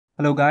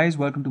Hello guys,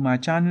 welcome to my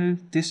channel.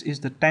 This is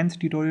the 10th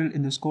tutorial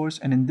in this course,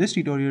 and in this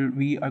tutorial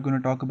we are going to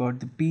talk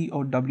about the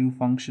POW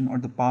function or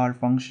the power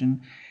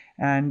function.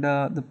 And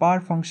the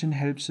power function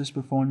helps us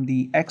perform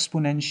the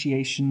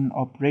exponentiation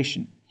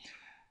operation.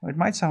 It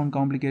might sound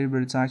complicated,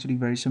 but it's actually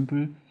very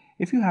simple.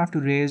 If you have to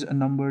raise a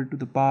number to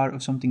the power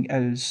of something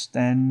else,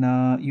 then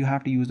you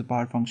have to use the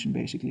power function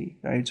basically,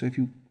 right? So if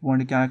you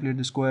want to calculate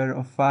the square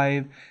of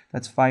 5,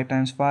 that's 5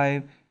 times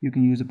 5, you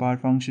can use the power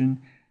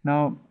function.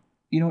 Now,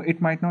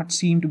 it might not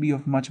seem to be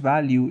of much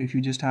value if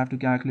you just have to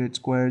calculate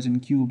squares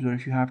and cubes, or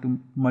if you have to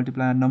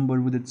multiply a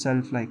number with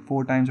itself like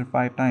 4 times or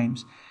 5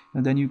 times.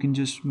 And then you can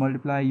just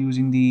multiply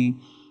using the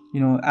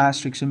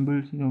asterisk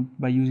symbol,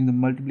 by using the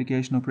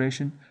multiplication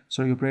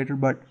operator.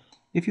 But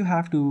if you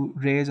have to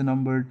raise a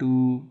number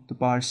to the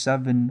power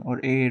 7 or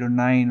 8 or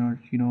 9, or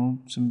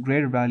some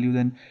greater value,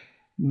 then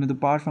the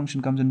power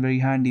function comes in very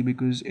handy,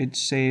 because it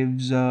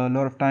saves a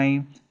lot of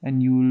time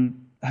and you'll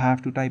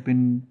have to type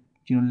in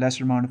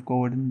lesser amount of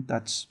code, and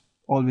that's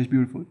always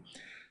beautiful.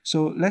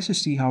 So let's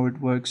just see how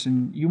it works.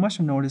 And you must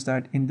have noticed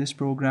that in this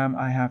program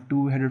I have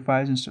two header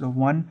files instead of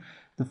one.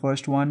 The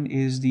first one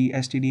is the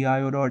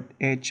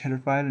stdio.h header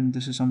file, and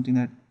this is something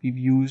that we've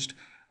used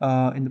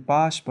in the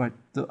past. But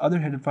the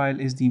other header file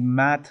is the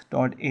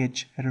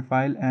math.h header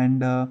file,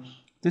 and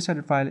this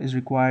header file is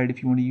required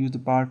if you want to use the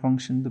power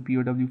function, the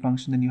POW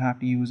function. Then you have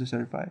to use this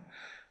header file.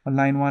 On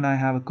line 1 I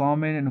have a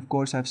comment, and of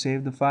course I've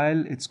saved the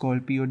file. It's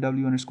called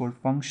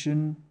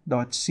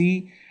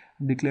POW_function.c.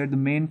 I've declared the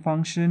main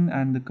function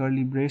and the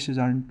curly braces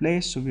are in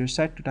place, so we are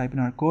set to type in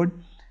our code.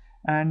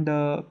 And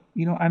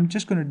I'm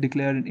just going to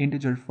declare an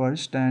integer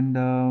first, and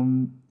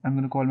I'm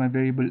going to call my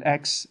variable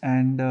x,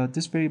 and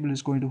this variable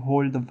is going to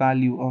hold the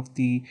value of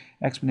the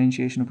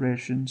exponentiation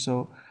operation.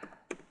 So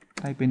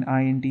type in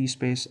int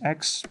space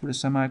x, put a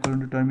semicolon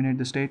to terminate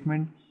the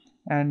statement,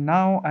 and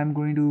now I'm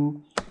going to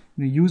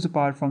use the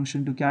power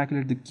function to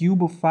calculate the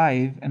cube of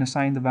 5 and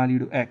assign the value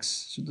to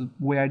x. So the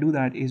way I do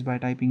that is by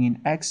typing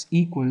in x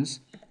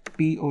equals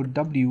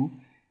POW,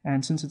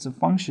 and since it's a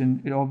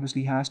function, it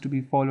obviously has to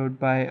be followed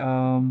by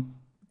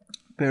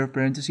pair of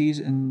parentheses,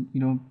 and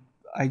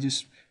I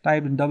just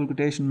typed in double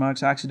quotation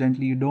marks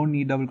accidentally. You don't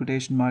need double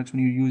quotation marks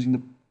when you're using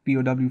the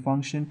POW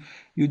function.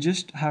 You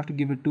just have to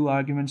give it two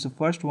arguments. The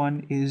first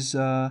one is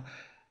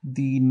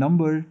the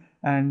number,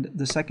 and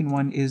the second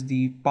one is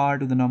the power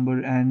to the number,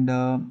 and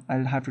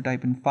I'll have to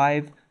type in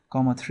 5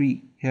 comma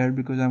 3 here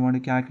because I want to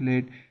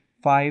calculate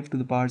 5 to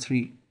the power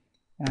 3,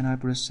 and I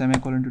put a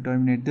semicolon to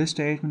terminate this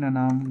statement. And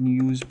now I'm going to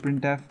use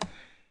printf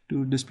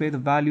to display the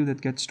value that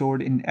gets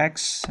stored in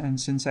x,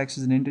 and since x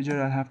is an integer,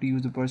 I'll have to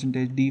use the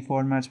 %d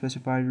format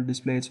specifier to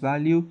display its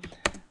value.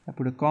 I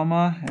put a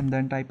comma and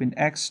then type in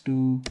x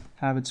to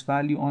have its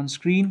value on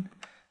screen,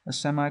 a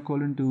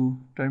semicolon to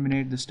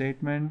terminate the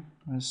statement.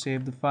 I'll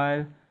save the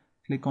file,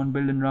 click on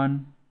build and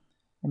run,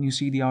 and you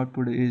see the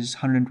output is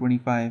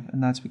 125,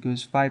 and that's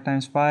because 5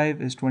 times 5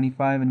 is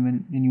 25, and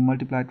when you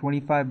multiply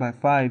 25 by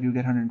 5 you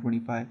get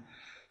 125.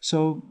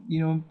 So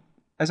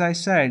as I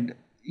said,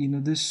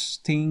 this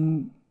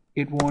thing,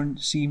 it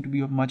won't seem to be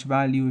of much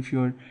value if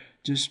you're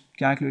just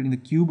calculating the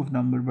cube of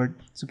number. But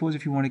suppose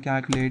if you want to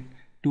calculate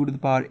 2 to the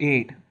power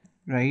 8,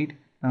 right?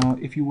 Now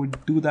if you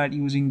would do that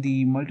using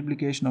the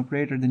multiplication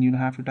operator, then you'll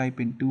have to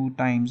type in 2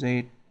 times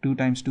 8, 2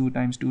 times 2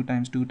 times 2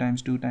 times 2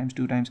 times 2 times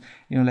 2 times,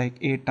 like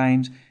 8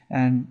 times,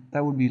 and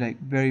that would be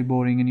like very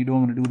boring, and you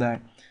don't want to do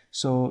that.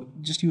 So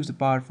just use the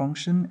power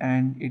function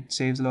and it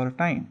saves a lot of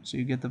time, so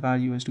you get the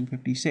value as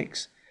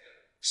 256.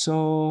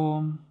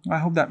 So I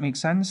hope that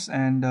makes sense,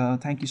 and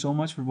thank you so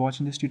much for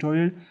watching this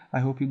tutorial. I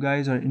hope you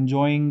guys are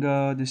enjoying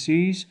the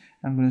series.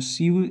 I'm going to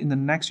see you in the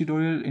next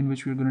tutorial, in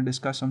which we're going to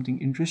discuss something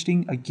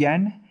interesting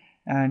again.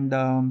 And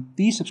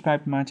please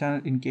subscribe to my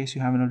channel in case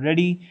you haven't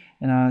already,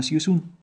 and see you soon.